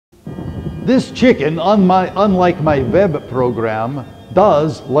This chicken, unlike my web program,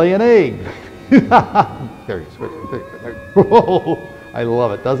 does lay an egg. There he is. Whoa, I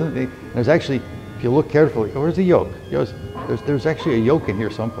love it, doesn't it? There's actually, if you look carefully, oh, where's the yolk? There's actually a yolk in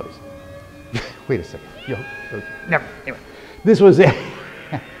here someplace. Wait a second. Yolk. Never. Anyway, this was a.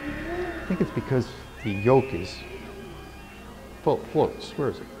 I think it's because the yolk is full floats. Where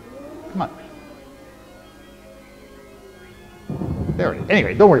is it? Come on. There it is.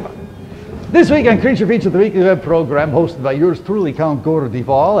 Anyway, don't worry about it. This week on Creature Feature, the weekly web program hosted by yours truly, Count Gore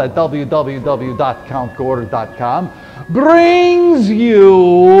Duvall at www.countgore.com, brings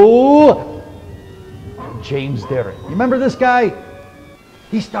you James Darren. You remember this guy?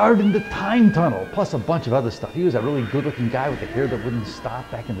 He starred in The Time Tunnel, plus a bunch of other stuff. He was a really good-looking guy with the hair that wouldn't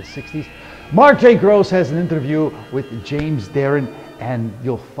stop back in the 60s. Mark J. Gross has an interview with James Darren, and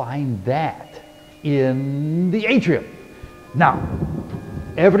you'll find that in the atrium. Now,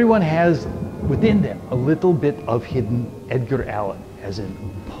 everyone has within them a little bit of hidden Edgar Allan, as in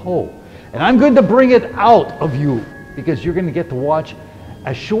Poe. And I'm going to bring it out of you because you're going to get to watch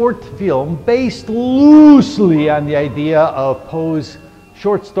a short film based loosely on the idea of Poe's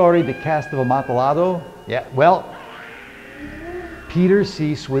short story, The Cast of Amontillado. Yeah, well, Peter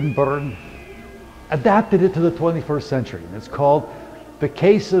C. Swinburne adapted it to the 21st century. And it's called The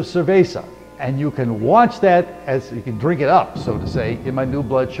Case of Cerveza. And you can watch that as you can drink it up, so to say, in my New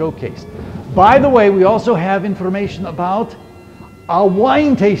Blood Showcase. By the way, we also have information about a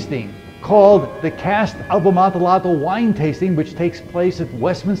wine tasting called the Cast of Amontillado Wine Tasting, which takes place at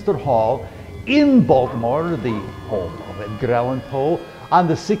Westminster Hall in Baltimore, the home of Edgar Allan Poe, on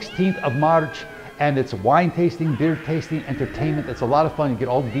the 16th of March. And it's wine tasting, beer tasting, entertainment. It's a lot of fun. You get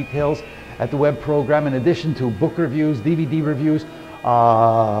all the details at the web program, in addition to book reviews, DVD reviews,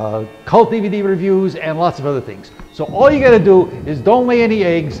 cult DVD reviews, and lots of other things. So all you got to do is don't lay any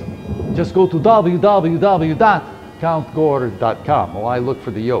eggs. Just go to www.countgore.com while I look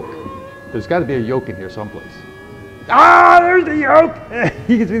for the yolk. There's got to be a yolk in here someplace. Ah, there's the yolk!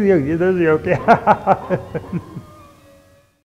 You can see the yolk. There's the yolk.